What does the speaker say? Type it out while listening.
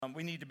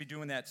we need to be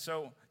doing that.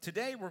 So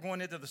today we're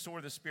going into the sword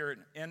of the Spirit,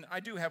 and I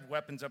do have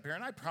weapons up here,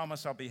 and I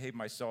promise I'll behave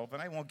myself,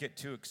 and I won't get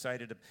too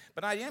excited.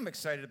 But I am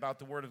excited about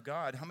the Word of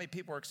God. How many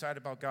people are excited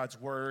about God's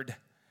Word?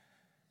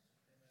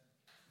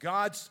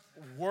 God's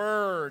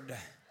Word.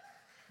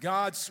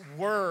 God's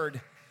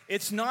Word.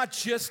 It's not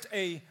just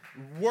a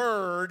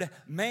word,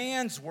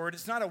 man's word.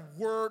 It's not a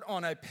word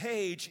on a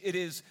page. It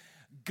is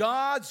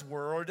God's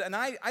word. And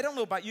I don't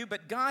know about you,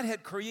 but God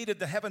had created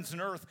the heavens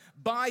and earth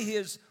by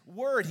his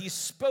word. He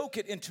spoke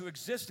it into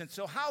existence.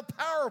 So how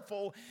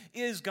powerful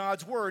is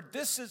God's word?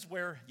 This is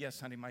where,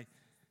 yes, honey,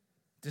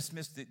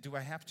 do I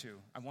have to?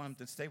 I want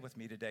them to stay with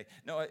me today.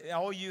 No,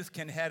 all youth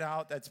can head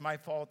out. That's my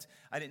fault.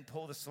 I didn't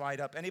pull the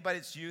slide up. Anybody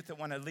that's youth that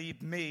want to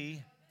leave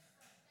me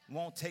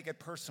won't take it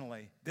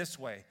personally. This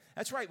way.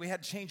 That's right. We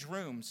had to change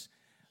rooms.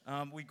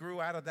 We grew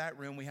out of that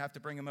room. We have to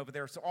bring them over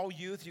there. So all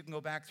youth, you can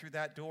go back through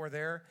that door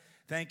there.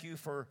 Thank you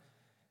for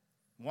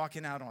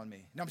walking out on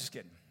me. No, I'm just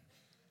kidding.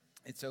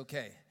 It's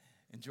okay.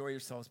 Enjoy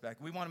yourselves back.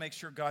 We want to make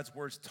sure God's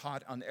word's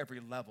taught on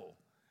every level.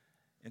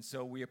 And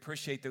so we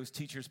appreciate those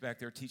teachers back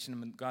there teaching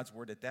them God's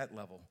word at that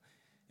level.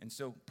 And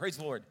so, praise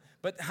the Lord.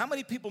 But how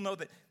many people know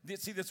that,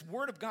 see, this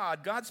word of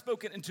God, God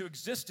spoke it into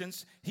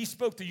existence. He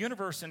spoke the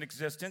universe in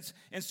existence.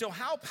 And so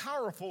how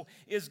powerful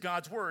is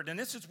God's word? And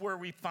this is where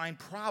we find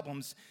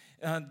problems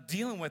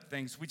dealing with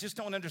things. We just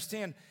don't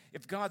understand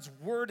if God's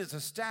word is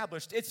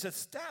established. It's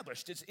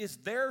established. It's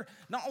there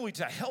not only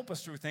to help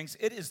us through things,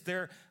 it is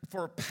there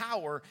for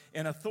power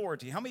and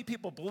authority. How many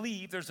people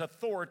believe there's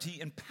authority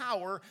and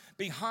power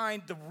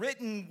behind the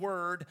written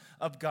word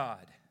of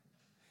God?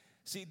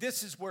 See,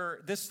 this is where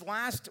this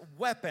last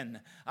weapon,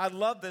 I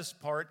love this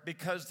part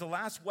because the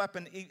last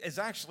weapon is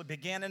actually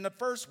began in the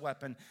first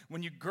weapon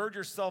when you gird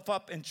yourself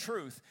up in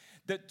truth.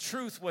 The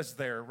truth was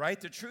there, right?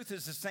 The truth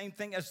is the same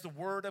thing as the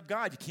word of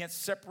God. You can't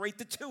separate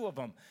the two of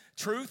them.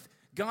 Truth,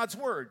 God's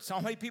word. So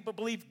many people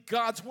believe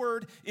God's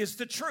word is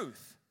the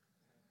truth.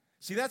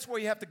 See, that's where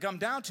you have to come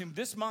down to.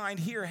 This mind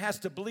here has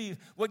to believe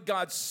what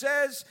God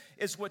says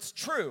is what's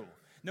true,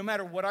 no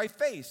matter what I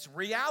face.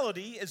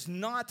 Reality is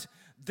not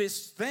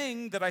this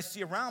thing that I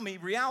see around me.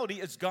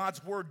 Reality is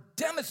God's word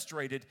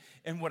demonstrated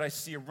in what I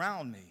see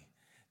around me.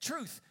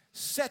 Truth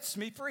sets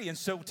me free. And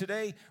so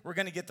today we're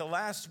going to get the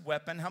last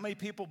weapon. How many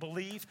people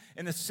believe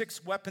in the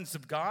 6 weapons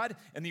of God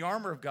and the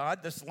armor of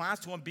God? This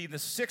last one being the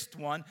 6th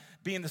one,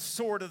 being the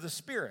sword of the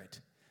Spirit.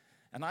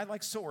 And I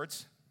like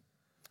swords.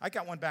 I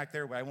got one back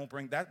there, but I won't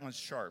bring that one's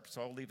sharp,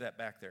 so I'll leave that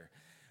back there.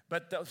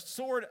 But the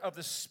sword of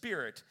the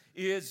Spirit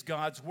is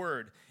God's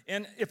word.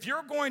 And if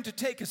you're going to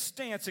take a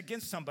stance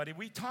against somebody,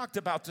 we talked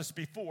about this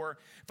before.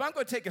 If I'm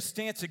going to take a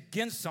stance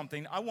against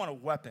something, I want a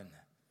weapon.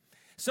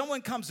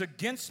 Someone comes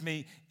against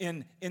me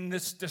in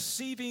this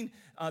deceiving,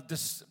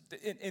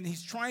 and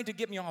he's trying to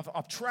get me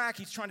off track.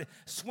 He's trying to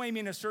sway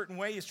me in a certain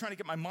way. He's trying to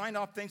get my mind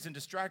off things and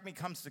distract me.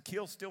 Comes to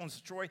kill, steal, and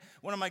destroy.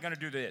 What am I going to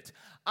do to it?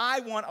 I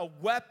want a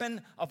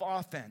weapon of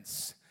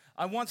offense.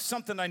 I want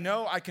something I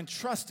know I can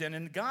trust in,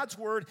 and God's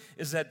word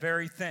is that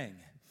very thing.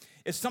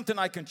 It's something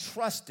I can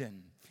trust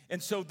in.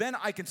 And so then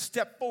I can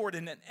step forward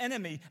in an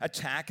enemy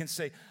attack and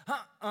say,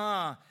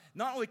 not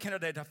only can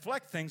I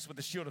deflect things with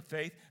the shield of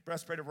faith,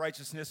 breastplate of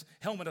righteousness,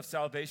 helmet of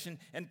salvation,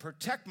 and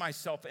protect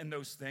myself in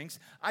those things,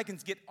 I can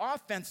get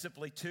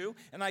offensively too,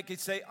 and I can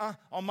say,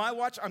 on my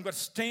watch, I'm going to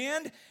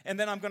stand, and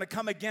then I'm going to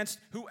come against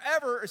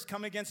whoever is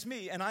coming against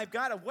me, and I've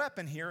got a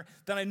weapon here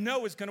that I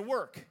know is going to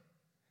work.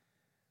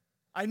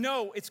 I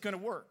know it's going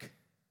to work.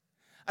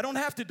 I don't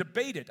have to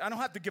debate it. I don't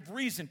have to give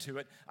reason to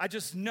it. I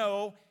just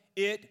know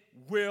it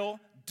will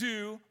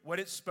do what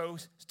it's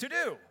supposed to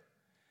do.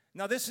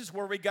 Now, this is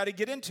where we got to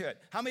get into it.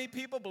 How many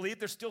people believe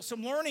there's still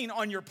some learning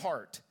on your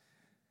part?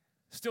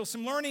 Still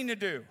some learning to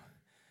do.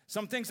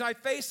 Some things I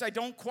face, I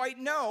don't quite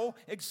know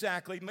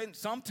exactly.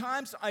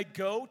 Sometimes I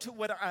go to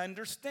what I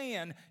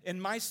understand in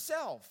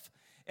myself,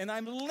 and I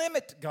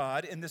limit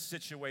God in this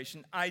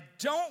situation. I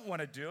don't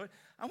want to do it.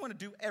 I want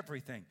to do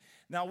everything.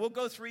 Now, we'll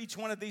go through each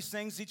one of these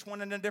things, each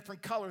one in a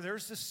different color.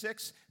 There's the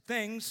 6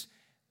 things,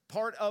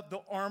 part of the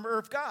armor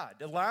of God.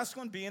 The last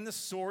one being the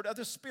sword of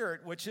the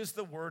Spirit, which is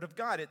the word of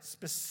God. It's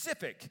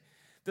specific.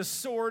 The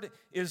sword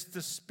is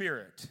the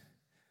Spirit.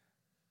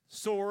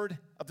 Sword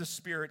of the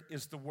Spirit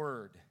is the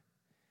word.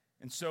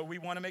 And so we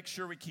want to make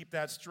sure we keep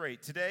that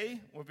straight.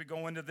 Today, when we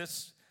go into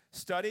this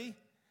study,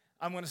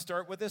 I'm going to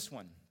start with this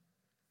one.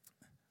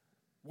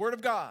 Word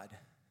of God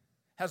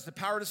has the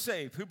power to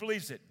save. Who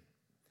believes it?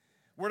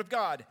 Word of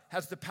God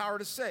has the power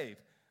to save.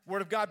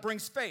 Word of God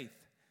brings faith.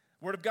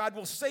 Word of God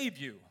will save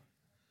you.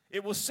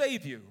 It will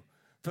save you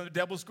from the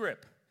devil's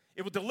grip.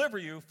 It will deliver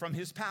you from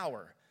his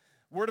power.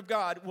 Word of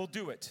God will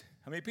do it.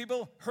 How many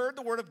people heard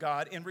the word of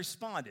God and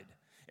responded?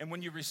 And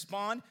when you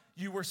respond,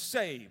 you were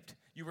saved.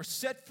 You were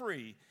set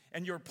free.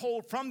 And you're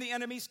pulled from the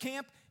enemy's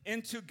camp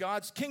into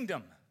God's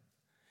kingdom.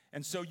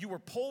 And so you were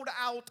pulled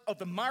out of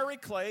the miry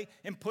clay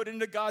and put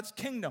into God's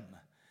kingdom.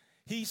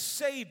 He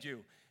saved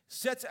you.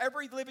 Sets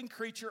every living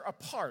creature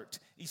apart.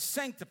 He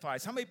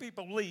sanctifies. How many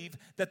people believe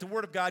that the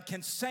word of God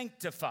can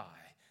sanctify?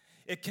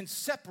 It can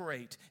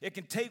separate. It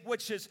can take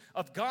which is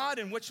of God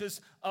and which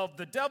is of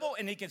the devil,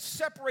 and he can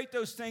separate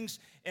those things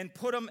and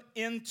put them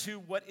into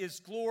what is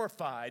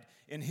glorified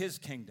in his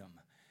kingdom.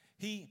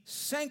 He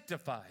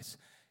sanctifies.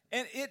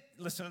 And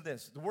listen to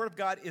this, the word of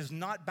God is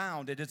not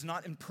bound. It is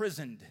not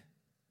imprisoned.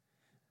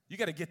 You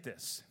got to get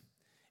this.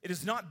 It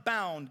is not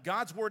bound.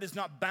 God's word is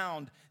not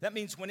bound. That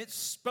means when it's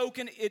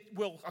spoken, it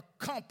will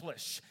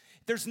accomplish.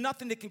 There's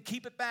nothing that can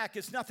keep it back.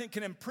 It's nothing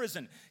can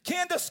imprison.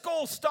 Can the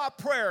skull stop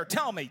prayer?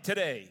 Tell me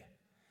today.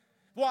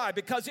 Why?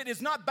 Because it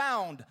is not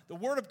bound. The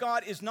word of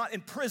God is not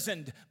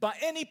imprisoned by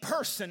any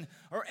person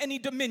or any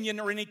dominion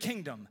or any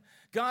kingdom.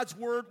 God's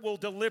word will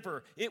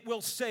deliver. It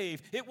will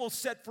save. It will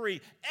set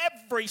free.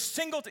 Every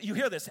single time. You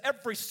hear this?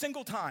 Every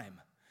single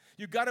time.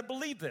 You've got to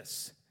believe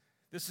this.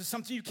 This is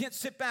something you can't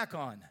sit back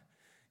on.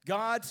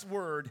 God's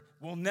word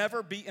will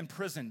never be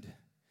imprisoned.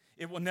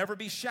 It will never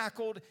be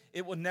shackled.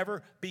 It will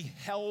never be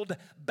held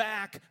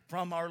back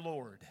from our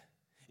Lord.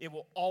 It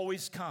will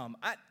always come.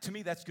 To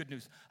me, that's good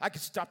news. I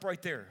can stop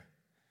right there.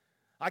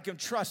 I can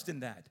trust in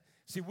that.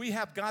 See, we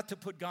have got to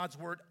put God's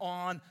word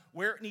on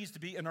where it needs to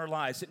be in our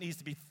lives. It needs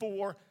to be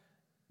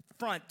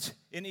forefront.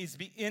 It needs to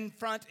be in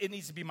front. It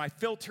needs to be my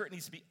filter. It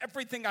needs to be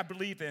everything I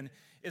believe in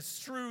is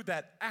through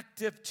that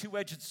active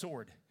two-edged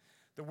sword,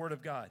 the word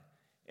of God.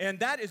 And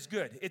that is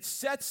good. It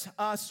sets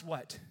us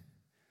what?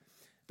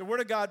 The word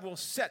of God will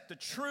set. The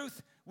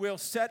truth will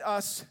set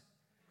us.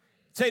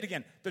 Say it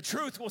again. The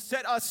truth will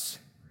set us.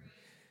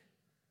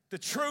 The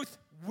truth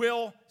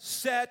will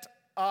set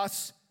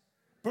us.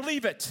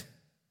 Believe it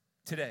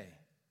today.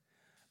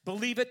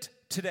 Believe it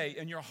today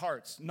in your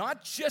hearts.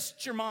 Not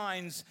just your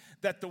minds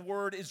that the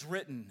word is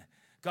written.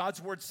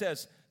 God's word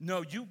says,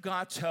 no, you've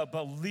got to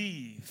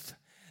believe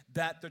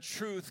that the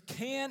truth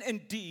can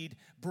indeed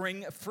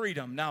bring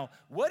freedom. Now,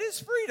 what is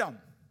freedom?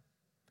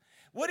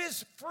 What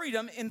is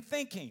freedom in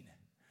thinking?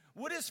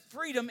 What is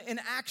freedom in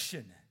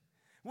action?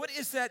 What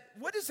is that?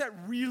 What does that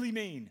really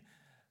mean?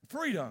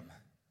 Freedom.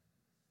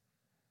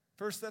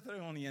 1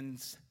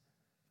 Thessalonians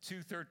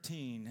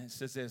 2:13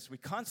 says this, we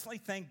constantly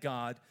thank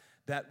God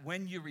that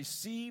when you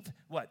receive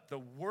what? The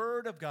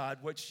word of God,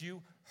 which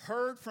you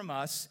heard from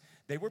us,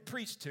 they were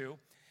preached to,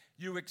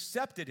 you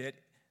accepted it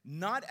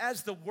not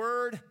as the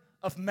word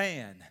of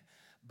man,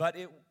 but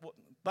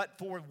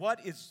for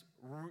what it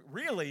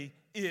really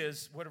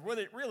is,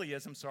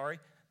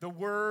 the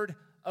word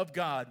of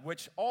God,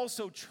 which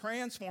also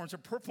transforms or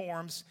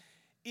performs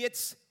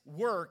its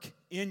work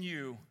in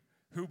you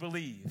who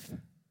believe.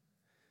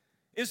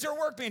 Is there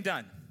work being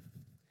done?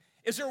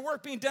 Is there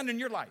work being done in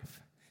your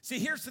life? See,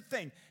 here's the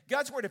thing.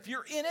 God's word, if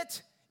you're in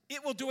it,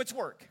 it will do its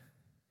work.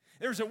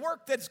 There's a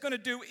work that's going to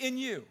do in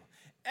you.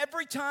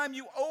 Every time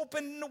you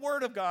open the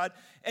word of God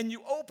and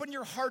you open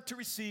your heart to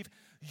receive,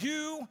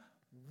 you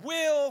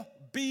will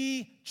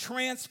be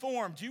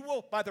transformed. You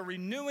will, by the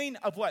renewing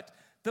of what?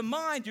 The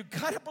mind. You've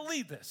got to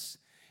believe this.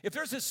 If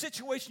there's a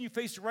situation you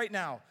face right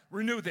now,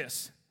 renew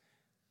this.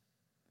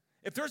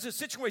 If there's a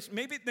situation,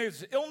 maybe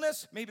there's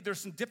illness, maybe there's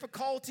some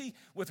difficulty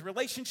with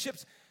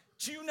relationships,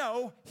 do you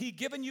know he's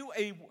given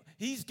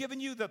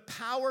you the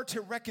power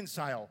to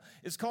reconcile.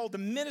 It's called the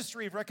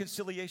ministry of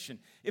reconciliation.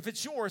 If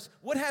it's yours,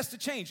 what has to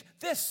change?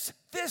 This.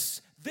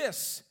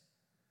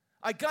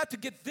 I got to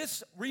get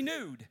this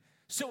renewed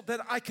so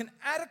that I can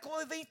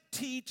adequately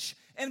teach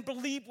and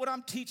believe what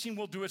I'm teaching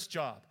will do its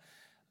job.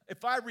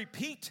 If I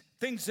repeat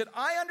things that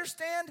I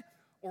understand,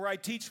 or I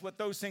teach what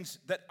those things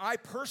that I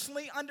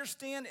personally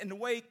understand in the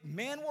way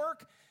man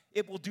work,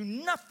 it will do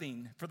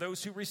nothing for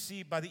those who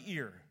receive by the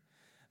ear.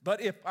 But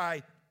if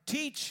I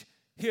teach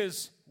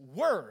his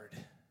word,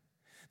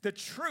 the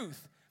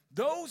truth,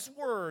 those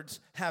words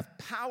have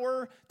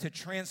power to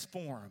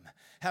transform,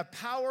 have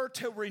power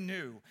to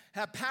renew,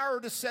 have power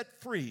to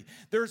set free.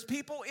 There's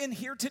people in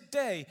here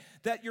today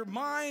that your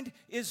mind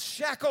is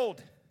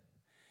shackled.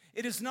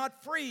 It is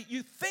not free.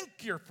 You think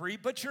you're free,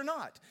 but you're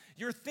not.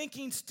 Your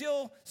thinking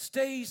still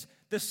stays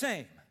the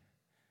same.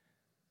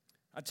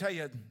 I tell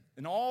you,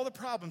 in all the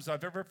problems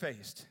I've ever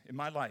faced in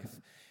my life,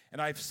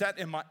 and I've sat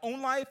in my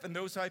own life and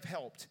those I've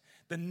helped,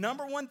 the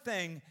number one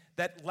thing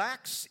that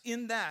lacks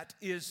in that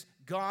is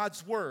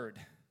God's word.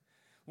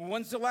 Well,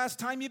 when's the last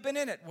time you've been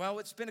in it? Well,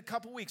 it's been a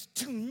couple weeks.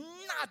 Do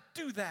not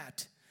do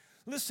that.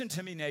 Listen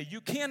to me, Nay.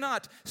 You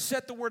cannot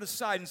set the word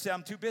aside and say,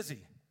 I'm too busy.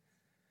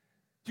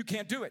 You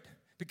can't do it.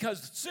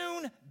 Because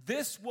soon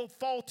this will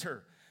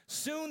falter.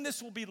 Soon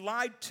this will be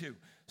lied to.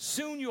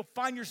 Soon you'll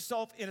find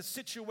yourself in a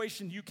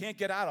situation you can't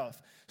get out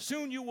of.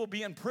 Soon you will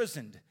be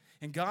imprisoned.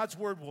 And God's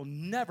word will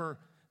never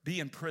be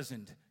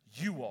imprisoned.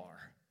 You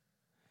are.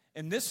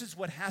 And this is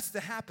what has to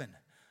happen.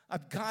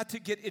 I've got to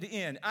get it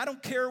in. I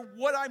don't care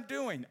what I'm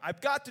doing. I've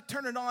got to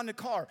turn it on in the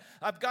car.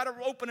 I've got to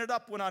open it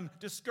up when I'm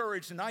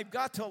discouraged. And I've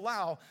got to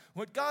allow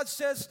what God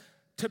says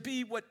to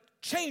be what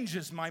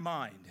changes my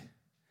mind.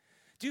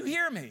 Do you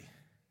hear me?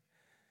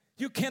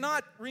 You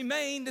cannot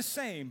remain the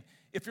same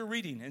if you're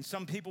reading. And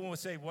some people will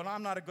say, well,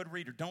 I'm not a good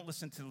reader. Don't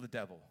listen to the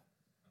devil.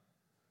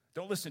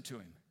 Don't listen to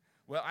him.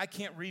 Well, I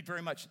can't read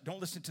very much. Don't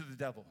listen to the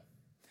devil.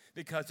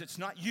 Because it's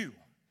not you.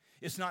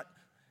 It's not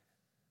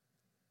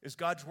Is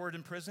God's word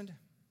imprisoned?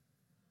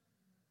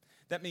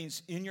 That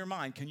means in your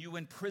mind, can you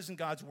imprison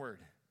God's word?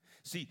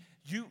 See,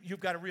 you've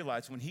got to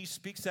realize when he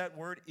speaks that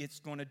word, it's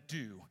going to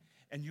do.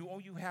 And all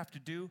you have to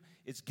do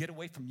is get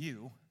away from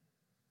you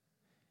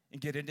and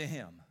get into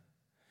him.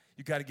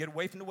 You've got to get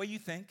away from the way you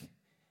think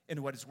and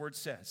what his word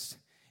says.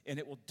 And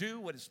it will do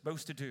what it's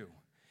supposed to do.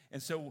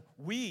 And so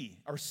we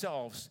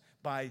ourselves,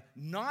 by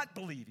not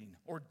believing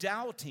or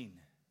doubting,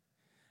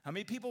 how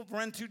many people have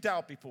run through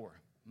doubt before?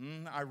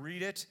 I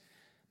read it,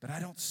 but I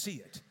don't see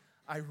it.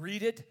 I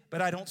read it,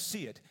 but I don't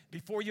see it.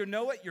 Before you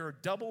know it, you're a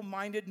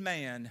double-minded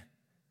man.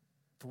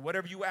 For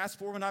whatever you ask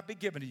for will not be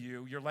given to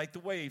you. You're like the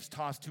waves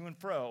tossed to and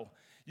fro.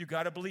 You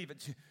got to believe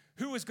it.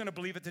 Who is going to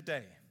believe it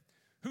today?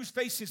 Who's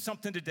facing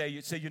something today?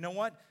 You'd say, you know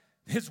what?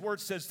 His word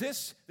says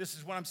this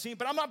is what I'm seeing,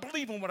 but I'm not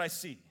believing what I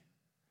see.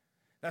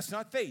 That's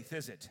not faith,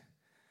 is it?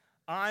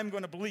 I'm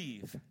going to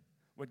believe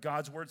what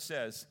God's word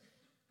says.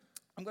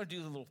 I'm going to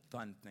do a little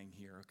fun thing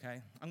here,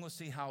 okay? I'm going to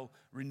see how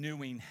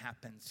renewing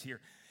happens here.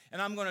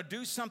 And I'm going to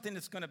do something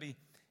that's going to be,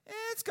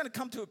 it's going to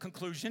come to a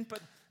conclusion, but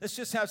let's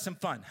just have some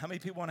fun. How many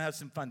people want to have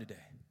some fun today?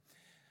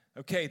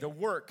 Okay, the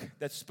work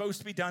that's supposed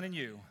to be done in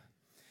you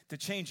to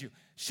change you.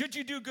 Should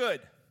you do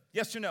good?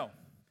 Yes or no?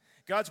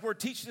 God's word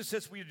teaches us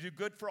this, we do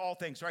good for all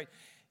things, right?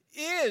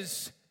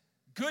 Is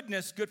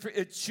goodness good for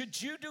it? Should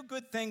you do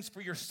good things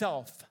for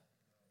yourself?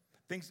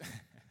 Things,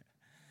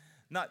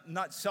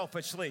 not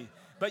selfishly,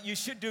 but you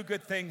should do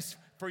good things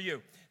for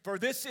you. For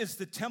this is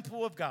the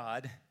temple of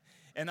God,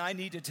 and I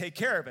need to take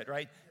care of it,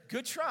 right?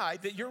 Good try.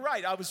 You're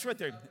right. I was right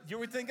there. You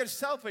were thinking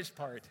selfish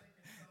part.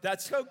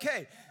 That's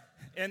okay.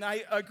 And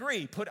I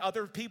agree. Put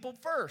other people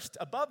first,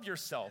 above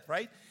yourself,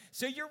 right?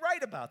 So you're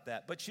right about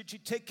that. But should you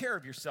take care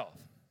of yourself?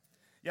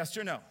 Yes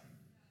or no?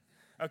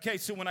 Okay,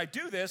 so when I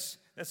do this,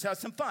 let's have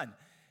some fun.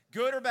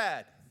 Good or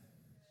bad?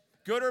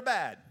 Good or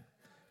bad?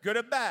 Good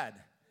or bad?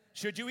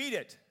 Should you eat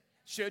it?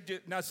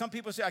 Now, some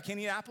people say, I can't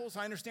eat apples.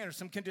 I understand there's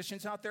some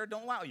conditions out there that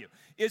don't allow you.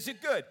 Is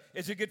it good?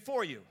 Is it good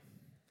for you?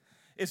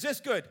 Is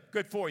this good?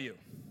 Good for you?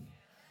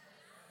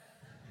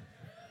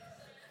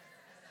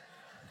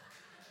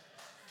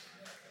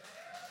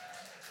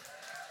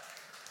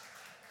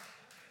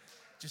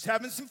 Just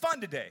having some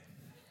fun today.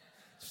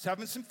 Just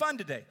having some fun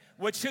today.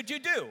 What should you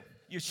do?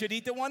 You should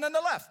eat the one on the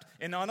left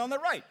and not on the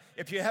right.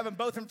 If you have them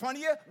both in front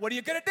of you, what are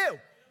you going to do?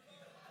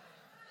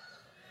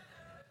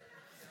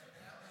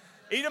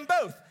 Eat them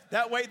both.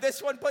 That way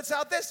this one puts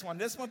out this one.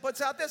 This one puts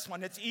out this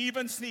one. It's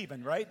even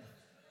Steven, right?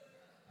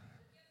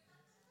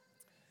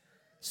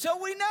 So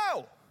we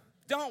know,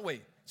 don't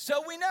we?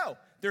 So we know.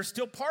 There's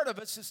still part of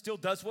us that still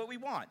does what we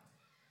want.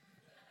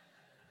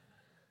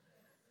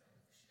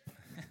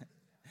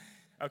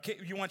 Okay,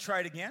 you want to try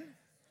it again?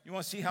 You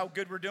want to see how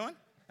good we're doing?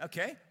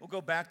 Okay, we'll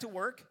go back to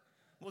work.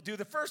 We'll do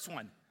the first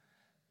one.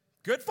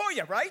 Good for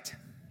you, right?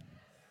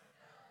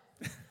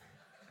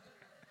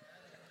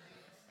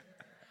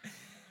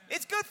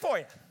 It's good for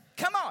you.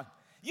 Come on.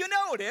 You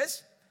know it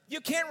is.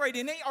 You can't write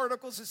any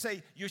articles that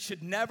say you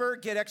should never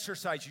get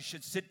exercise. You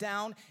should sit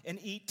down and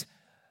eat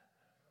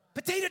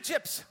potato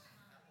chips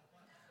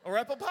or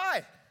apple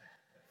pie.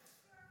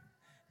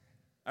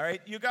 All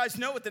right, you guys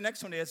know what the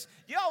next one is.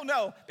 You all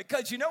know,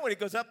 because you know when it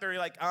goes up there, you're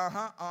like,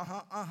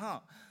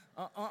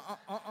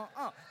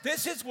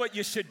 This is what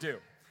you should do.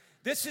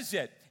 This is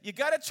it. You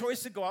got a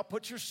choice to go out,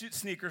 put your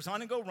sneakers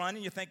on and go run,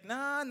 and you think,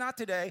 nah, not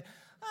today.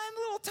 I'm a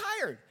little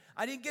tired.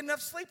 I didn't get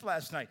enough sleep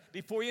last night.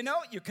 Before you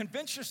know it, you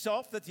convince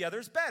yourself that the other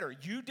is better.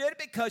 You did it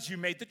because you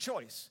made the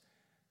choice.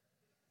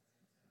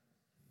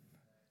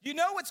 You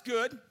know it's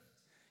good.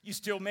 You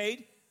still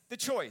made the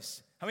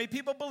choice. How many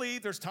people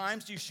believe there's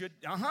times you should,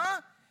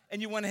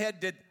 and you went ahead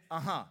and did,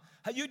 How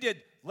you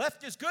did,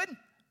 left is good,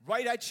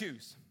 right I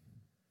choose.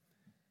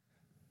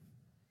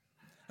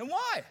 And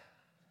why?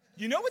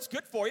 You know it's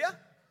good for you.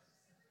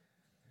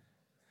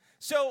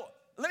 So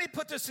let me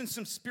put this in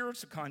some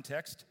spiritual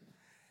context.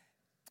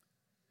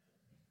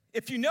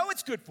 If you know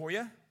it's good for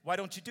you, why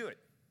don't you do it?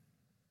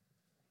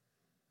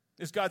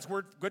 Is God's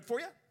word good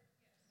for you?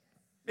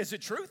 Is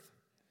it truth?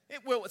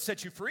 Will it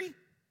set you free?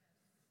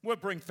 Will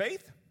it bring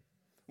faith?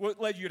 Will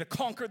it lead you to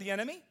conquer the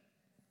enemy?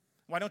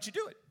 Why don't you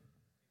do it?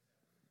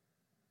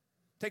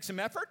 Take some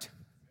effort,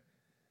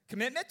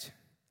 commitment,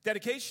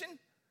 dedication.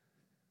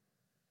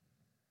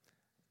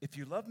 If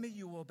you love me,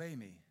 you will obey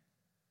me.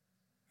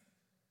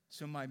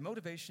 So my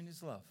motivation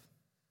is love.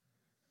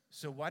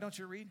 So why don't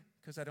you read?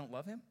 Because I don't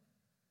love him?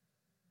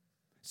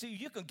 See,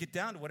 you can get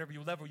down to whatever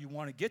level you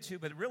want to get to,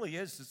 but it really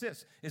is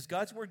this. Is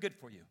God's word good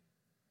for you?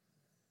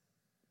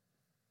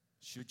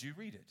 Should you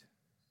read it?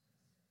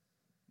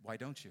 Why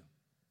don't you?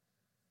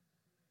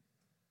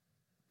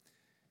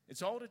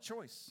 It's all a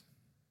choice.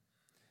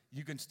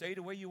 You can stay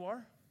the way you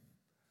are,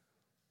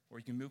 or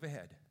you can move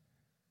ahead.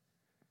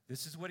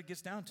 This is what it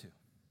gets down to.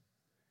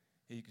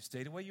 You can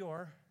stay the way you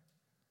are,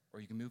 or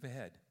you can move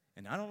ahead.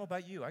 And I don't know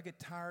about you, I get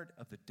tired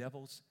of the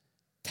devil's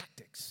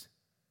tactics.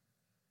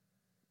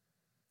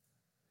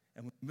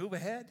 And when we move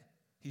ahead,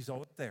 he's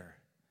always there.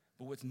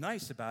 But what's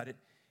nice about it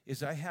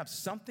is I have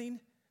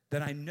something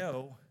that I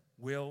know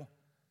will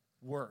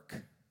work.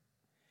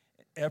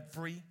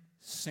 every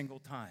single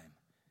time.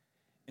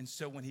 And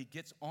so when he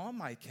gets on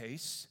my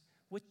case,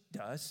 which he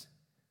does,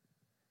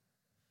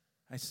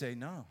 I say,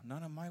 no,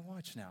 not on my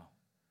watch now.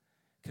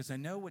 Because I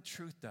know what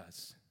truth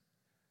does.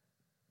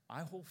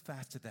 I hold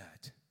fast to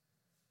that.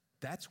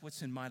 That's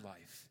what's in my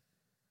life.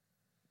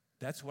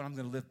 That's what I'm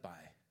going to live by.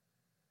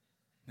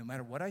 No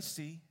matter what I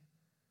see,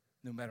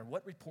 no matter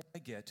what report I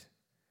get,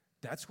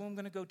 that's what I'm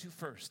going to go to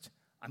first.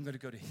 I'm going to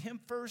go to him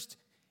first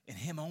and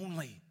him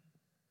only.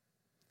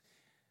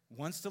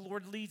 Once the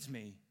Lord leads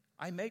me,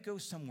 I may go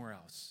somewhere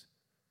else.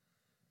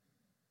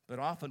 But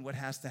often what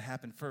has to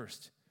happen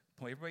first,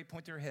 everybody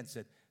point their head and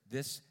said,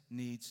 this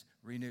needs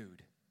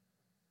renewed.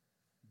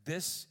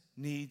 This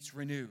needs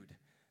renewed.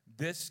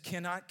 This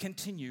cannot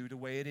continue the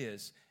way it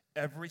is.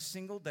 Every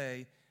single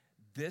day,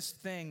 this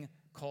thing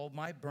called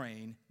my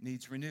brain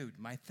needs renewed.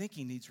 My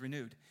thinking needs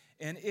renewed.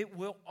 And it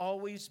will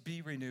always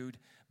be renewed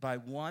by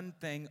one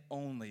thing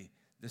only,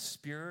 the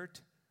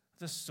spirit,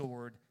 the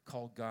sword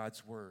called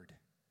God's word.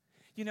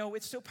 You know,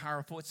 it's so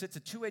powerful. It's a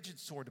two-edged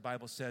sword, the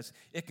Bible says.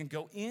 It can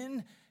go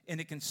in and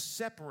it can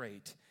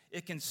separate.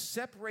 It can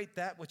separate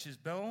that which is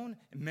bone,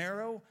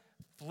 marrow,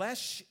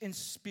 flesh, and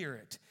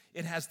spirit.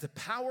 It has the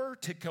power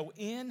to go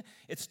in.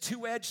 It's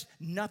two-edged.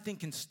 Nothing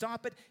can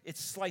stop it. It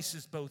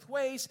slices both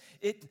ways.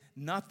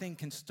 Nothing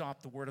can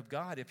stop the word of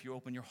God if you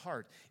open your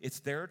heart. It's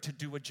there to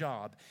do a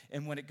job.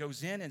 And when it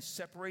goes in and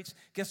separates,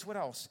 guess what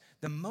else?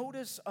 The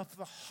motives of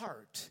the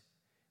heart,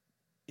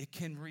 it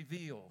can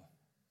reveal.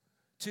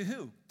 To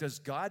who? Does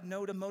God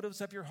know the motives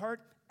of your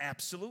heart?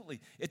 Absolutely.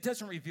 It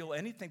doesn't reveal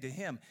anything to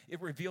him.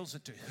 It reveals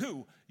it to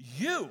who?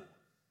 You.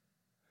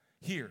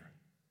 Here.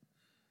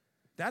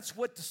 That's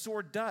what the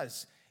sword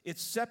does. It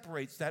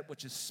separates that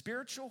which is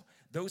spiritual,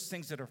 those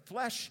things that are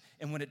flesh,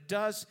 and when it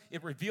does,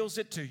 it reveals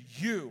it to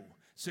you.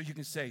 So you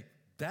can say,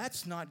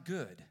 that's not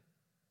good.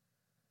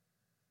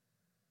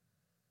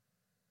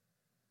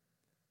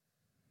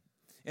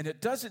 And it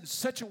does it in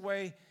such a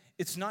way,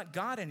 it's not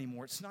God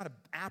anymore. It's not an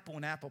apple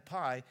and apple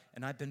pie,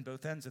 and I've been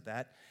both ends of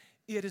that.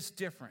 It is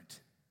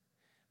different.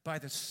 By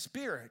the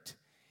Spirit,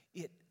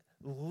 it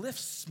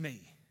lifts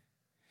me.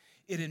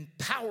 It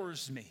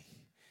empowers me.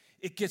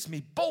 It gives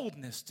me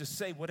boldness to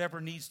say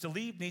whatever needs to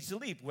leave, needs to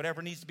leave.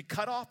 Whatever needs to be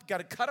cut off, got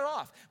to cut it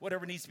off.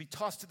 Whatever needs to be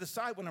tossed to the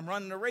side when I'm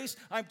running a race,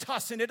 I'm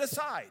tossing it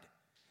aside.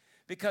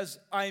 Because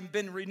I've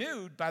been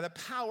renewed by the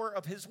power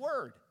of his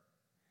word.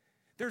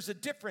 There's a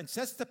difference.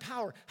 That's the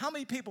power. How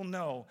many people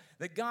know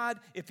that God,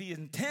 if he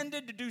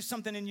intended to do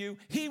something in you,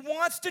 he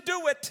wants to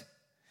do it.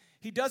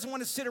 He doesn't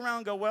want to sit around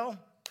and go, well,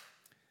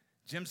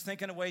 Jim's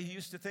thinking the way he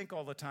used to think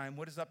all the time.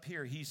 What is up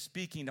here? He's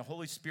speaking. The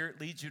Holy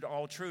Spirit leads you to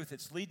all truth.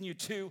 It's leading you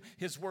to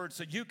his word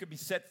so you can be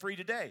set free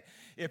today.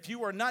 If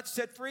you are not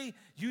set free,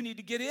 you need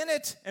to get in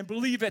it and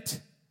believe it.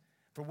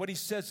 For what he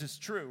says is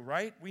true,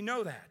 right? We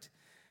know that.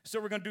 So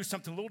we're going to do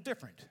something a little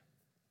different.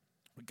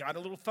 We got a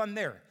little fun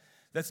there.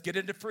 Let's get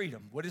into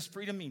freedom. What does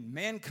freedom mean?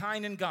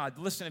 Mankind and God.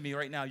 Listen to me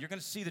right now. You're going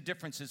to see the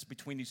differences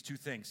between these two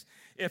things.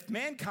 If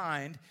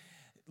mankind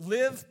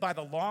live by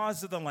the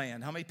laws of the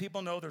land. How many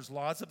people know there's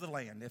laws of the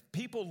land? If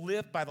people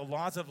live by the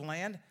laws of the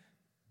land,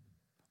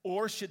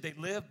 or should they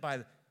live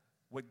by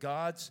what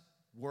God's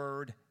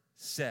word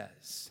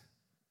says?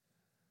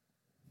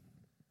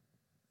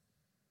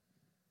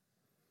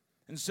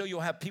 And so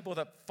you'll have people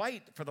that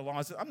fight for the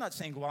laws. I'm not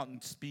saying go out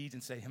and speed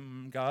and say,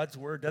 God's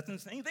word doesn't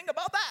say anything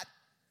about that.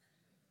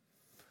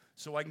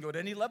 So I can go to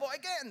any level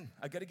again.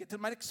 I got to get to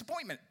my next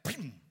appointment.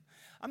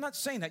 I'm not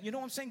saying that. You know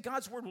what I'm saying?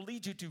 God's word will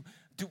lead you to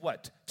do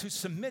what? To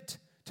submit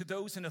to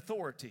those in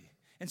authority.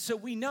 And so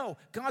we know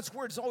God's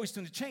word is always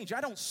going to change.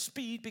 I don't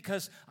speed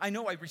because I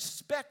know I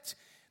respect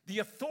the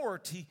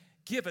authority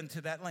given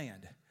to that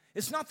land.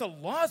 It's not the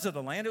laws of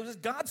the land. It was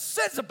what God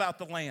says about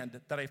the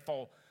land that I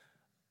follow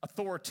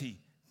authority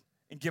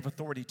and give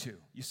authority to.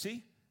 You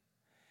see?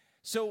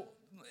 So,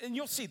 and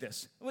you'll see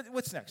this.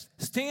 What's next?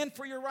 Stand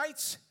for your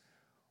rights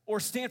or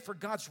stand for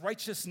God's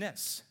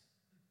righteousness?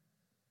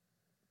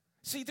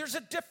 See, there's a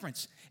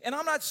difference. And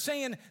I'm not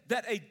saying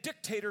that a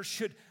dictator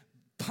should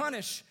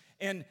punish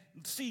and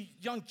see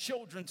young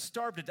children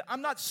starve to death.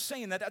 I'm not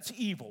saying that that's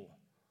evil.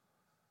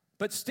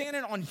 But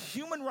standing on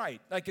human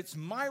right, like it's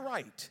my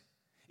right.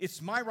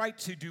 It's my right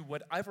to do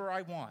whatever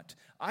I want.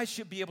 I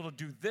should be able to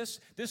do this.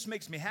 This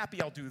makes me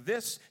happy. I'll do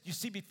this. You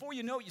see, before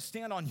you know it, you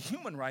stand on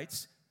human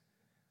rights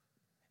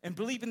and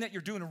believing that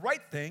you're doing the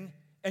right thing,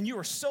 and you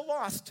are so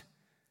lost.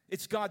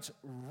 It's God's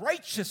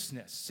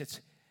righteousness. It's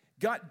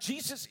God,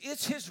 Jesus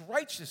is his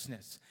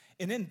righteousness.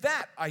 And in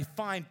that, I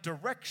find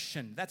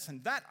direction. That's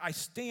in that I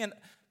stand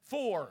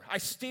for. I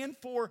stand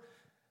for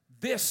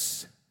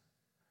this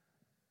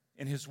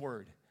in his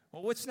word.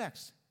 Well, what's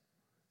next?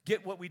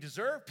 Get what we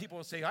deserve? People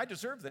will say, I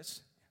deserve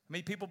this. How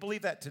many people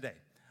believe that today?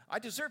 I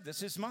deserve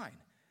this. It's mine.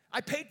 I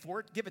paid for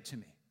it. Give it to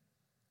me.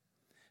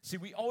 See,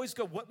 we always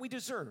go, what we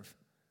deserve.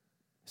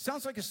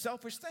 Sounds like a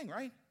selfish thing,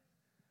 right?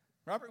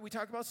 Robert, we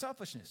talk about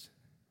selfishness.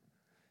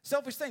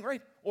 Selfish thing,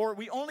 right? Or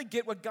we only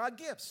get what God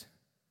gives.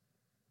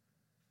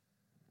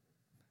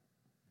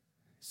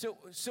 So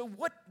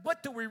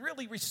what do we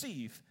really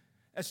receive?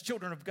 as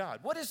children of God?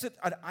 What is it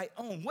that I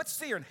own? What's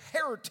the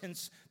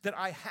inheritance that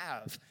I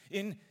have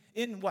in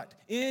what?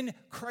 In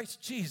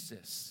Christ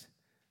Jesus.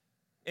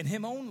 In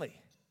him only.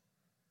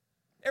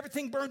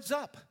 Everything burns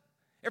up.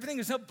 Everything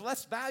is of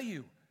less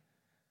value.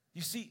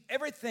 You see,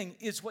 everything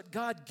is what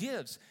God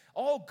gives.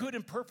 All good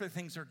and perfect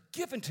things are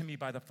given to me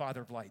by the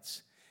Father of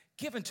lights.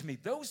 Given to me.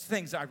 Those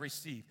things I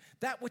receive.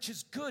 That which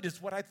is good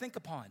is what I think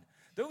upon.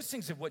 Those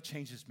things are what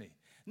changes me.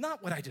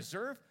 Not what I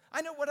deserve.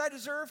 I know what I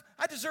deserve.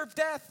 I deserve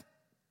death.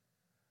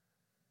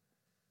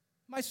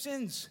 My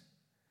sins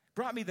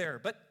brought me there.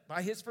 But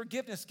by his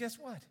forgiveness, guess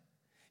what?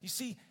 You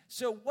see,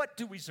 so what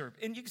do we deserve?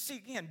 And you can see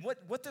again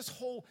what this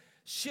whole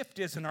shift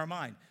is in our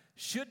mind.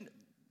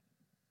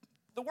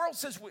 The world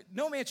says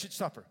no man should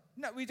suffer.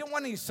 No, we don't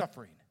want any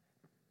suffering.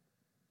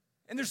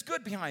 And there's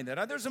good behind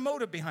that. There's a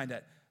motive behind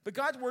that. But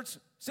God's word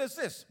says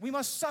this: we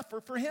must suffer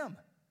for him.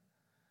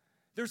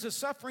 There's a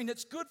suffering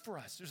that's good for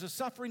us. There's a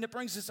suffering that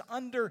brings us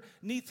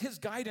underneath his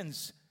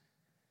guidance.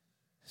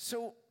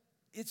 So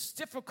it's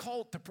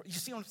difficult you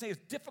see what I'm saying?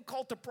 It's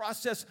difficult to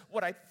process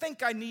what I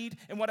think I need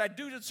and what I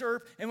do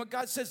deserve and what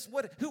God says,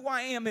 who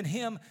I am in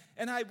him,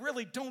 and I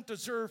really don't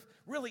deserve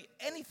really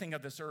anything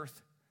of this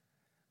earth.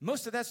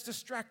 Most of that's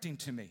distracting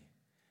to me.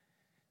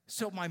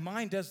 So my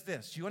mind does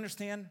this. You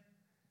understand?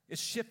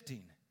 It's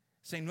shifting.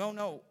 Saying,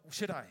 no,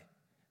 should I?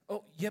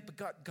 Oh, yeah,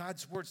 but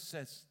God's word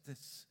says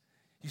this.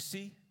 You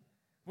see?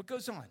 What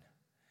goes on?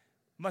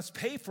 Must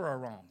pay for our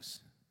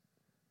wrongs.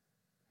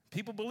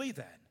 People believe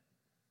that.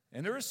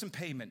 And there is some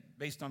payment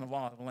based on the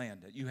law of the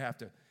land that you have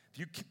to. If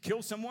you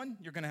kill someone,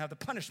 you're going to have the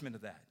punishment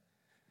of that.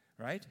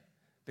 Right?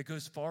 It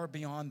goes far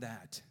beyond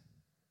that.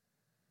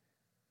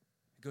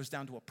 It goes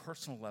down to a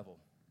personal level.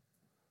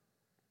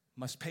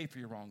 Must pay for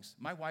your wrongs.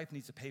 My wife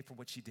needs to pay for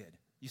what she did.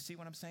 You see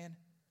what I'm saying?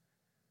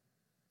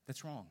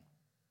 That's wrong.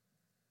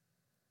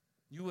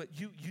 You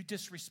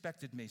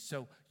disrespected me,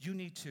 so you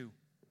need to.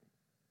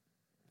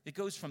 It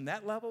goes from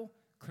that level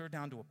clear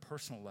down to a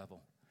personal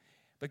level.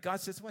 But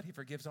God says what? He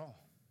forgives all.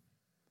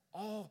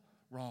 All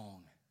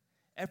wrong.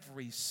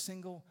 Every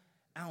single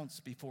ounce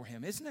before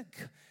him. Isn't it?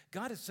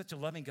 God is such a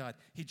loving God.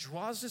 He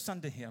draws us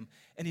unto him,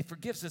 and he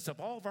forgives us of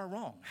all of our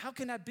wrong. How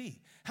can that be?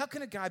 How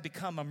can a guy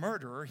become a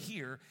murderer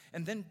here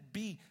and then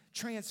be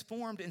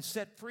transformed and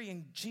set free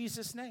in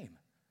Jesus' name?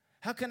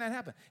 How can that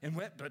happen?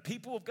 But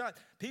people of God,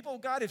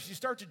 if you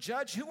start to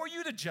judge, who are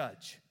you to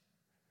judge?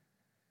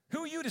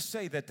 Who are you to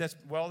say that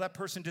that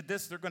person did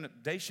this,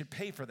 they should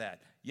pay for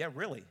that? Yeah,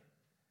 really?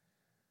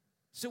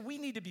 So we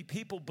need to be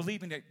people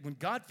believing that when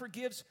God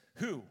forgives,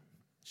 who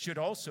should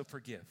also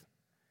forgive?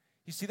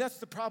 You see, that's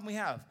the problem we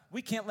have.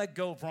 We can't let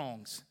go of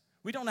wrongs.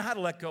 We don't know how to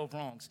let go of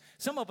wrongs.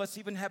 Some of us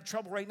even have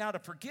trouble right now to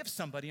forgive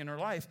somebody in our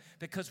life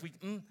because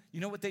you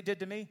know what they did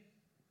to me?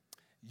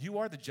 You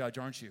are the judge,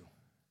 aren't you?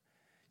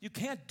 You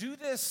can't do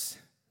this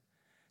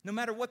no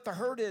matter what the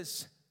hurt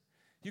is.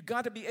 You've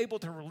got to be able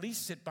to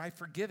release it by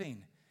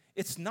forgiving.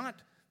 It's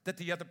not that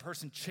the other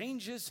person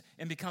changes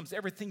and becomes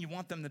everything you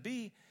want them to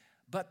be,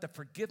 but the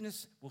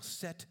forgiveness will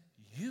set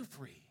you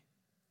free.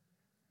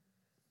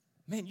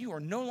 Man, you are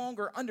no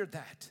longer under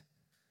that.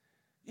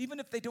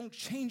 Even if they don't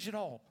change at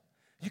all,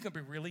 you can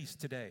be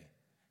released today.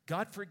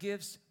 God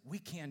forgives, we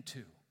can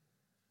too.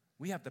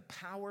 We have the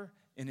power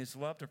in his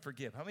love to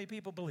forgive. How many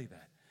people believe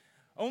that?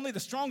 Only the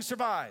strong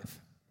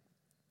survive.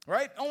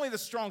 Right? Only the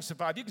strong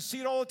survive. You can see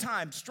it all the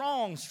time.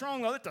 Strong,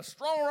 let the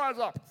strong rise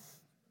up.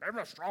 They have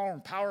a strong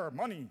power of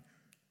money.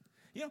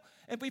 You know,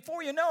 and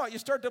before you know it, you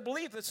start to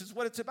believe this is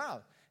what it's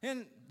about.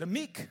 And the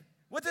meek,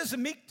 what does the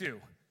meek do?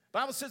 The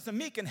Bible says the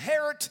meek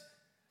inherit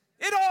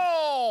it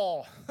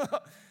all.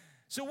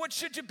 So what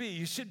should you be?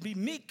 You should be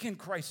meek in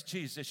Christ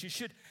Jesus. You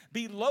should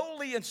be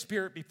lowly in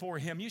spirit before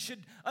him. You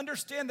should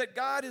understand that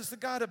God is the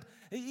God of,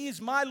 he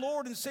is my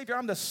Lord and Savior.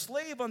 I'm the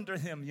slave under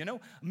him, you know.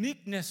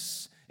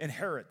 Meekness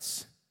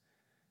inherits.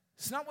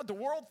 It's not what the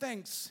world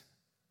thinks.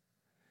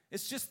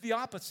 It's just the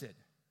opposite.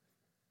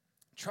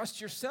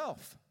 Trust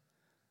yourself.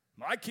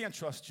 I can't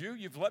trust you.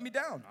 You've let me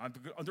down.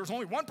 There's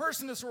only one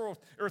person in this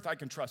earth I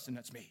can trust, and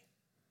that's me.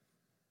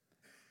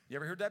 You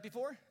ever heard that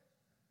before?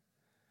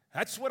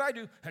 That's what I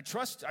do.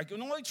 I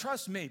can only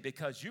trust me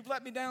because you've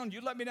let me down,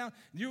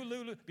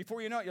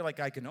 before you know it, you're like,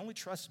 I can only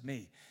trust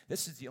me.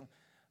 This is the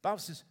Bible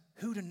says,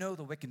 who to know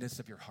the wickedness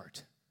of your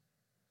heart?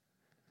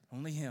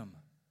 Only him.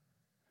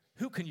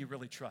 Who can you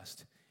really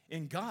trust?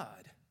 In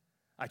God,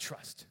 I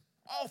trust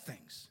all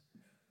things,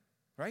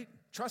 right?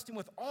 Trust him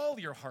with all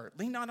your heart.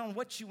 Lean not on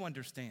what you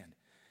understand.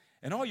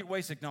 In all your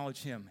ways,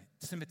 acknowledge him.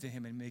 Submit to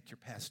him and make your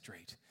path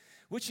straight.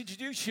 What should you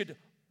do? You should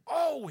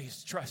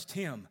always trust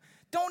him.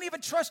 Don't even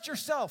trust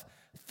yourself.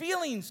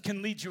 Feelings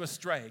can lead you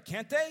astray,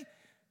 can't they?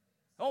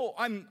 Oh,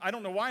 I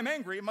don't know why I'm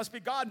angry. It must be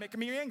God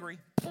making me angry.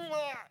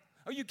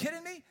 Are you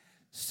kidding me?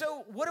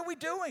 So what are we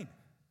doing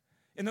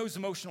in those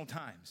emotional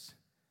times?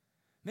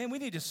 Man, we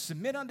need to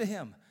submit unto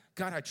him.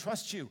 God, I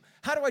trust you.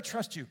 How do I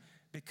trust you?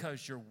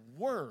 Because your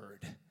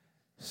word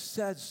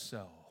says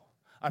so.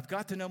 I've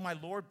got to know my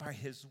Lord by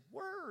his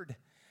word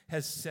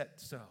has said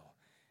so.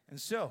 And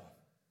so,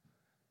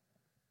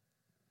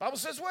 Bible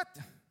says what?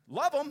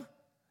 Love him.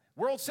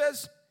 World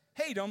says,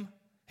 hate them,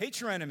 hate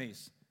your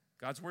enemies.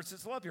 God's word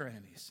says, love your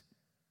enemies.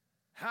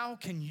 How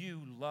can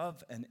you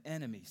love an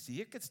enemy?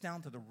 See, it gets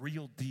down to the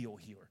real deal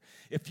here.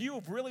 If you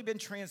have really been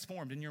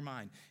transformed in your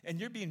mind, and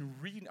you're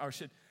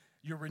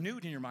you're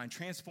renewed in your mind,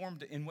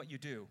 transformed in what you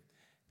do,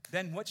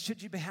 then what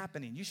should you be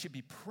happening? You should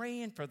be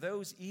praying for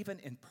those even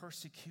in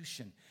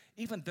persecution,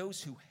 even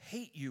those who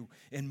hate you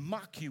and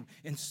mock you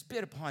and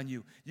spit upon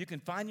you. You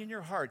can find in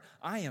your heart,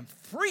 I am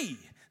free.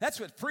 That's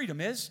what freedom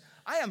is.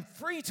 I am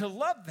free to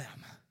love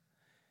them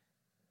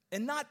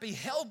and not be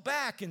held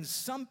back in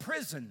some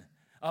prison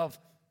of,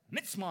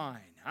 it's mine.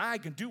 I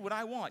can do what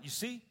I want, you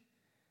see?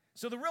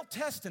 So the real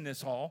test in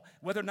this all,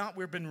 whether or not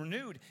we've been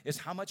renewed, is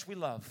how much we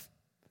love.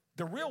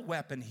 The real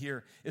weapon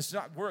here is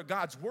not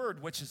God's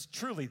word, which is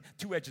truly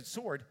two-edged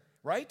sword,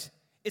 right?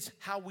 It's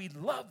how we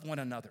love one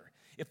another.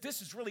 If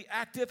this is really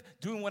active,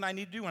 doing what I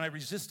need to do, and I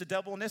resist the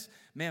devil in this,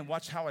 man,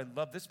 watch how I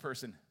love this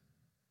person.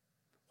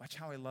 Watch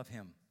how I love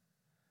him.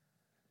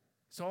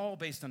 It's all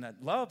based on that.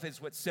 Love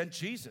is what sent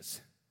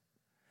Jesus,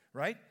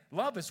 right?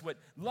 Love is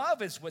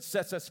what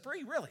sets us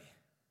free, really,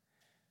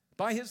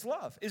 by his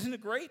love. Isn't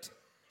it great?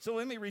 So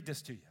let me read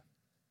this to you.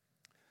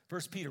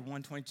 1 Peter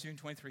 1, 22 and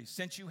 23.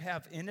 Since you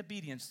have, in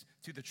obedience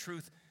to the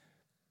truth,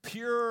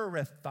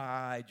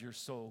 purified your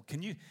soul.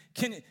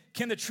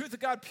 Can the truth of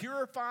God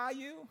purify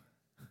you?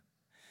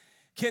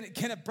 Can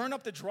it burn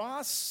up the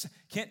dross?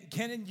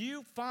 Can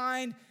you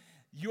find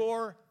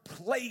your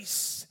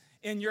place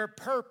in your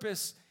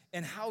purpose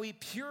and how he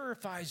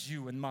purifies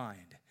you in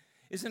mind?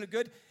 Isn't it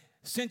good?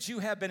 Since you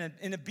have been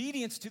in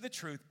obedience to the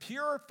truth,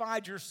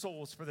 purified your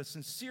souls for the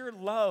sincere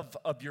love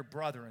of your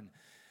brethren.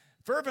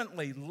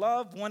 Fervently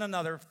love one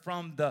another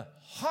from the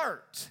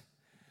heart,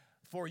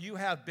 for you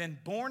have been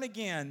born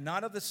again,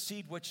 not of the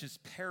seed which is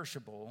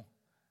perishable,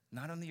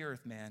 not on the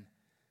earth, man.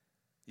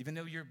 Even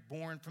though you're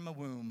born from a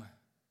womb,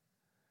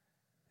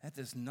 that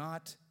does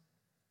not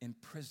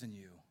imprison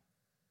you.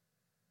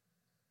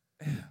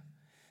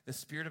 The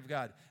Spirit of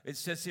God. It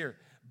says here,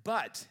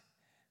 but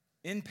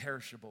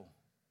imperishable.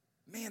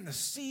 Man, the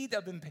seed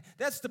of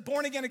that's the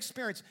born-again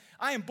experience.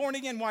 I am born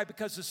again. Why?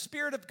 Because the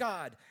Spirit of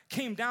God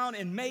came down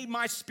and made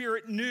my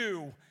spirit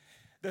new.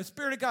 The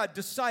Spirit of God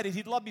decided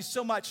he'd love me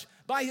so much.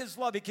 By his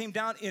love, he came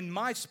down in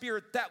my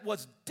spirit that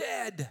was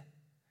dead,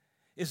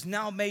 is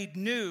now made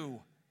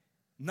new,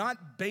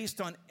 not based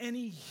on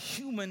any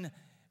human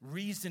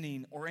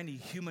reasoning or any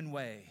human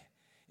way.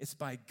 It's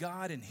by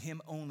God and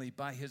him only.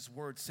 By his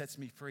word sets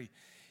me free.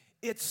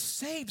 It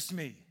saves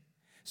me.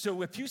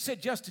 So if you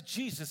said yes to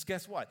Jesus,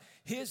 guess what?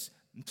 His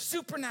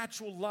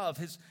supernatural love,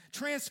 his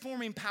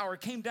transforming power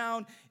came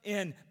down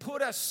and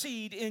put a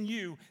seed in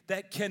you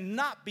that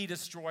cannot be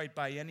destroyed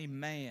by any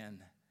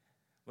man.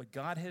 What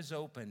God has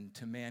opened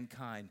to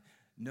mankind,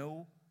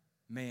 no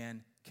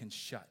man can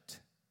shut.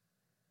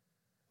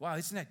 Wow,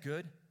 isn't that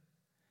good?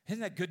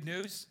 Isn't that good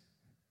news?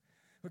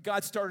 What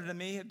God started in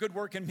me, a good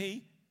work in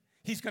me,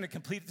 he's going to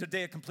complete it to the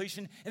day of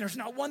completion, and there's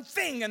not one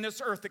thing on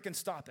this earth that can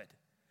stop it.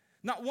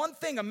 Not one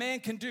thing a man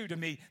can do to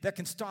me that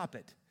can stop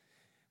it.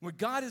 What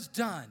God has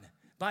done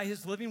by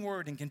his living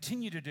word and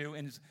continue to do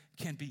and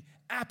can be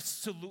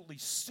absolutely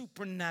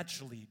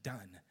supernaturally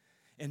done.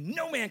 And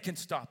no man can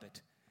stop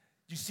it.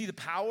 You see the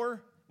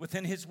power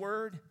within his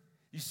word?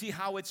 You see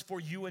how it's for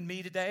you and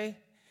me today?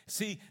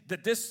 See,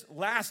 that this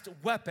last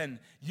weapon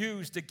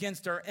used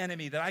against our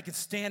enemy, that I could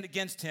stand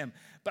against him,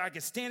 but I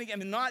could stand against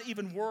him and not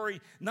even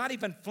worry, not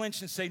even flinch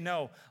and say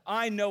no.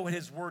 I know what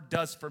his word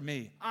does for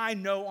me. I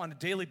know on a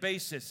daily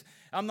basis,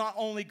 I'm not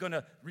only going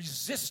to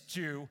resist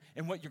you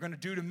and what you're going to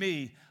do to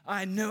me,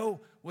 I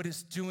know what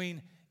it's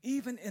doing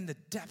even in the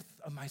depth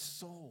of my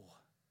soul.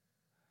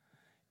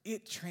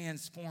 It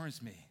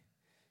transforms me.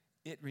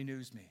 It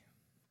renews me.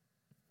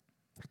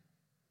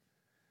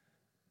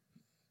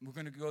 We're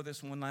going to go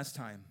this one last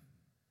time.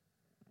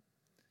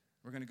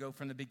 We're going to go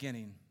from the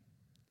beginning.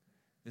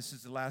 This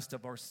is the last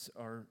of our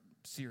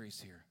series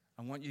here.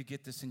 I want you to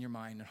get this in your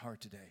mind and heart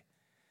today.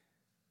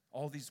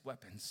 All these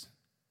weapons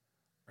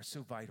are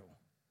so vital.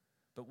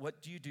 But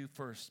what do you do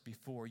first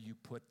before you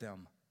put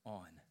them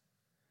on?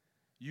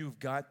 You've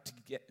got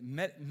to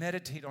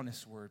meditate on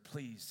this word,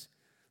 please.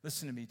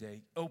 Listen to me,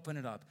 Dave. Open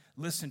it up.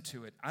 Listen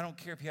to it. I don't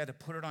care if you had to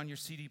put it on your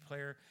CD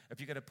player,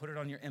 if you got to put it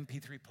on your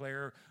MP3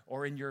 player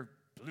or in your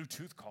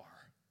Bluetooth car.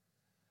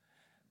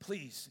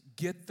 Please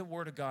get the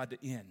word of God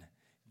in.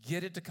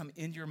 Get it to come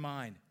into your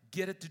mind.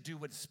 Get it to do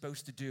what it's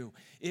supposed to do.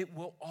 It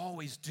will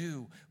always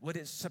do what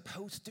it's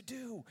supposed to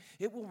do.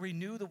 It will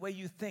renew the way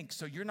you think.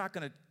 So you're not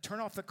going to turn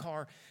off the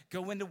car,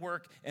 go into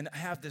work, and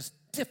have this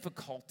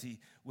difficulty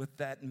with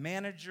that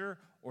manager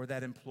or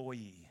that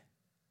employee.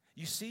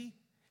 You see?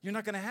 You're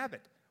not going to have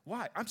it.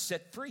 Why? I'm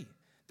set free.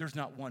 There's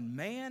not one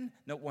man,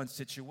 not one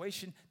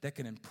situation that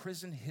can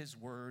imprison his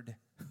word.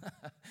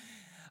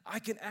 I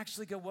can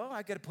actually go, well,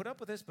 I got to put up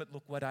with this, but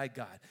look what I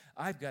got.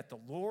 I've got the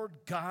Lord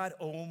God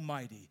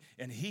Almighty,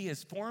 and he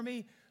is for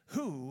me.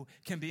 Who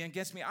can be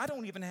against me? I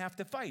don't even have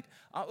to fight.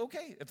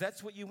 Okay, if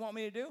that's what you want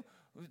me to do,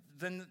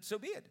 then so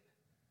be it.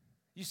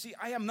 You see,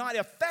 I am not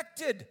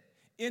affected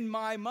in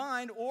my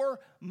mind or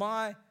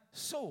my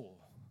soul.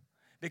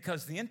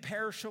 because the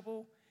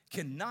imperishable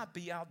cannot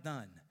be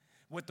outdone.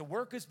 What the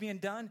work is being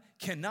done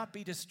cannot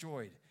be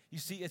destroyed. You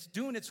see, it's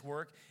doing its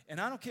work, and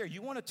I don't care.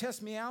 You want to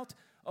test me out?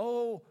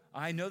 Oh,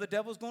 I know the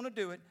devil's going to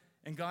do it,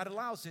 and God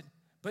allows it.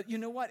 But you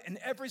know what? And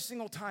every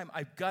single time,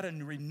 I've got a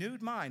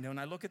renewed mind, and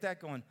I look at that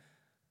going,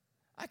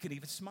 I can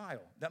even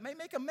smile. That may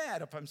make him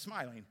mad if I'm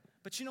smiling,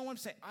 but you know what I'm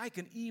saying? I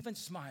can even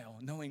smile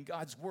knowing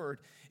God's word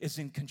is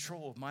in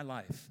control of my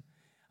life.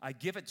 I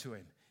give it to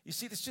him. You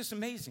see, it's just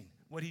amazing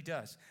what he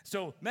does.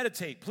 So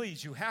meditate,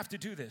 please. You have to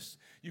do this.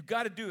 You've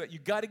got to do it.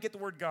 You've got to get the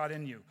word God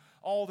in you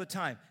all the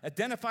time.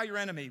 Identify your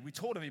enemy. We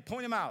told him, you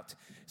point him out.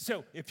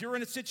 So if you're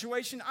in a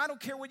situation, I don't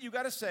care what you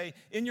got to say.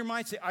 In your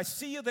mind, say, I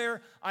see you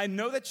there. I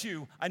know that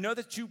you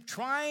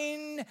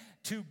trying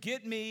to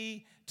get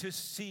me to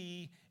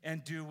see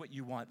and do what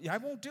you want. I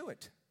won't do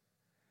it.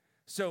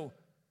 So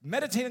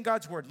meditate on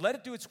God's word. Let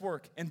it do its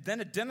work. And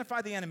then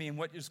identify the enemy and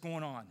what is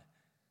going on.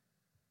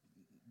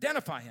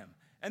 Identify him.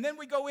 And then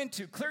we go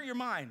into clear your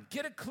mind.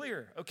 Get it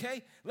clear,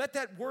 okay? Let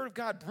that word of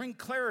God bring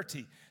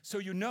clarity so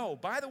you know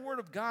by the word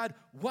of God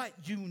what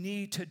you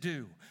need to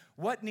do,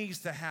 what needs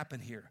to happen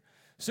here.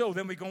 So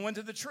then we go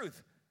into the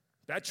truth.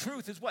 That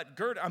truth is what?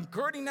 I'm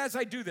girding as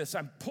I do this.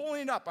 I'm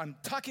pulling it up. I'm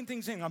tucking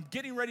things in. I'm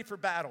getting ready for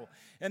battle.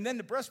 And then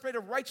the breastplate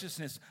of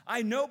righteousness.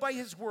 I know by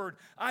his word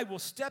I will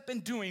step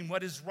in doing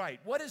what is right.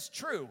 What is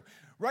true?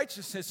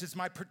 Righteousness is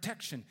my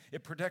protection.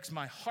 It protects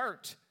my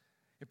heart.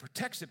 It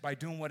protects it by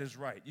doing what is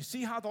right. You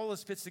see how all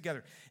this fits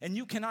together. And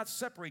you cannot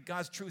separate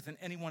God's truth in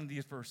any one of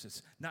these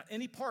verses. Not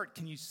any part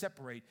can you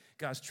separate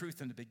God's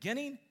truth in the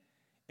beginning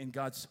and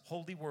God's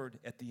holy word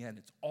at the end.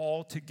 It's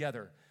all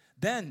together.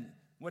 Then,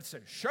 what's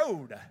it?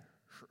 Showed.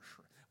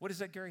 What is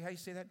that, Gary? How you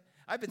say that?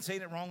 I've been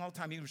saying it wrong all the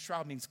time. Even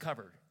shroud means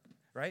covered,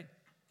 right?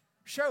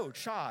 Showed,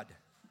 shod.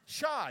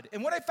 Shod.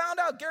 And what I found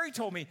out, Gary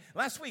told me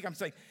last week, I'm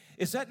saying,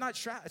 is that not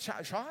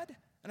shod?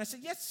 And I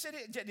said, yes,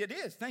 it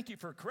is. Thank you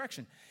for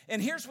correction.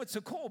 And here's what's so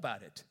cool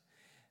about it.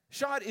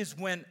 Shod is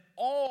when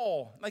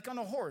all, like on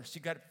a horse, you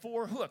got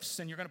 4 hoofs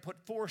and you're going to put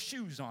 4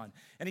 shoes on.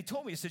 And he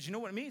told me, he said, you know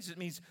what it means? It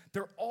means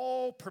they're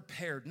all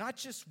prepared, not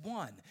just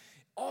one.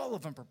 All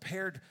of them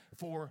prepared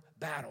for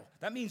battle.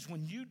 That means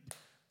when you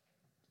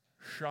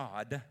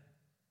shod,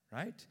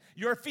 right?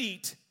 Your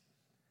feet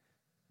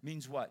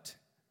means what?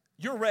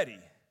 You're ready,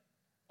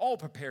 all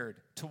prepared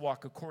to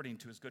walk according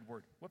to his good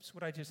word. Whoops,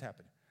 what just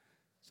happened?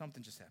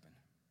 Something just happened.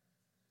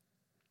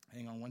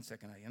 Hang on one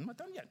second. I am not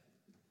done yet.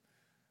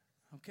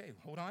 Okay,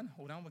 hold on.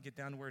 We'll get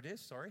down to where it is.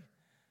 Sorry.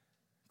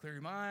 Clear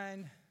your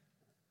mind.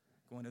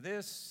 Go into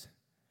this.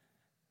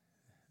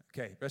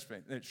 Okay,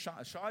 breastplate.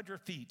 Shod your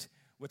feet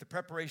with the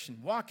preparation.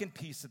 Walk in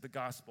peace of the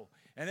gospel.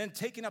 And then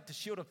taking up the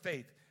shield of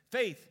faith.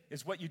 Faith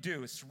is what you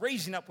do. It's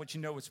raising up what you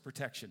know is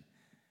protection.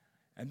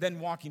 And then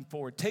walking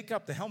forward. Take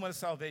up the helmet of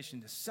salvation.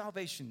 The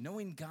salvation,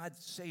 knowing God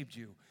saved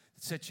you,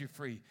 set you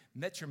free.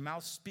 Let your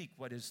mouth speak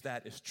what is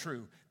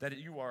true, that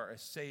you are a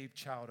saved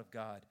child of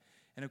God.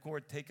 And of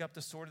course, take up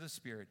the sword of the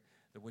Spirit,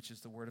 which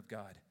is the word of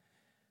God.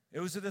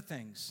 Those are the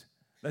things.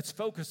 Let's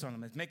focus on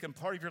them. Let's make them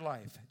part of your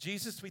life.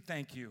 Jesus, we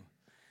thank you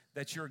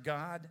that you're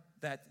God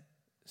that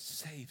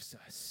saves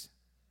us.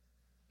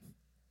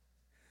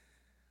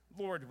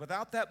 Lord,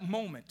 without that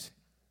moment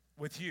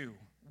with you,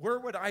 where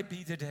would I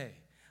be today?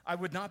 I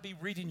would not be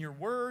reading your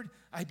word.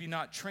 I'd be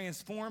not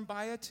transformed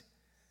by it.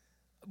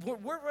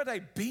 Where would I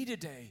be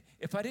today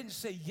if I didn't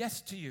say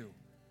yes to you?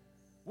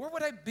 Where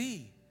would I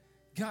be?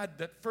 God,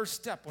 that first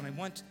step when I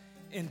went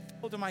and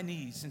fell to my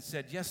knees and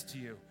said yes to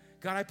you.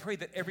 God, I pray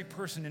that every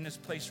person in this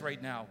place right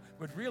now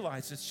would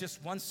realize it's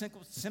just one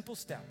simple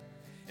step.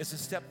 It's a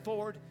step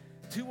forward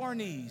to our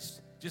knees,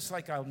 just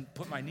like I'll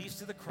put my knees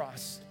to the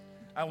cross.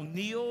 I'll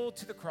kneel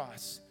to the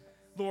cross.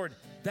 Lord,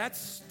 that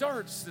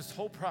starts this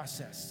whole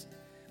process.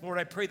 Lord,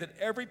 I pray that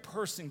every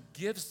person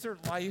gives their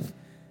life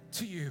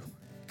to you.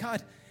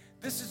 God,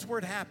 this is where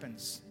it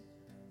happens.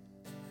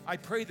 I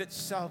pray that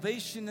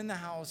salvation in the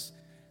house,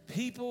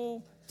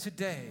 people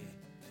today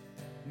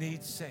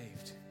need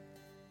saved.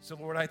 So,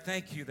 Lord, I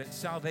thank you that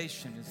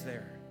salvation is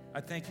there.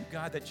 I thank you,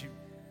 God, that you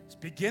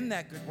begin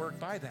that good work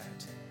by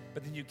that,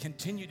 but then you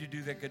continue to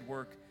do that good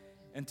work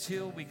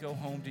until we go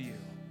home to you.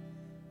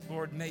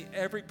 Lord, may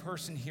every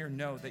person here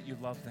know that you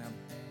love them.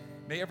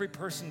 May every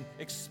person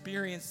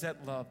experience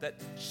that love, that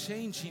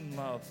changing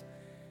love.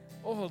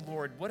 Oh,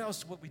 Lord, what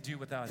else would we do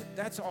without it?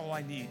 That's all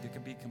I need to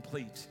be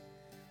complete.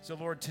 So,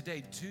 Lord,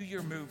 today, do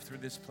your move through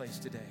this place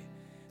today.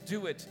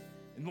 Do it.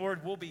 And,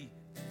 Lord, we'll be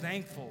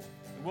thankful.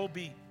 We'll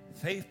be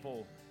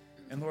faithful.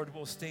 And, Lord,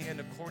 we'll stand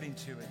according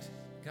to it.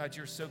 God,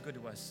 you're so good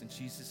to us. In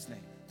Jesus' name.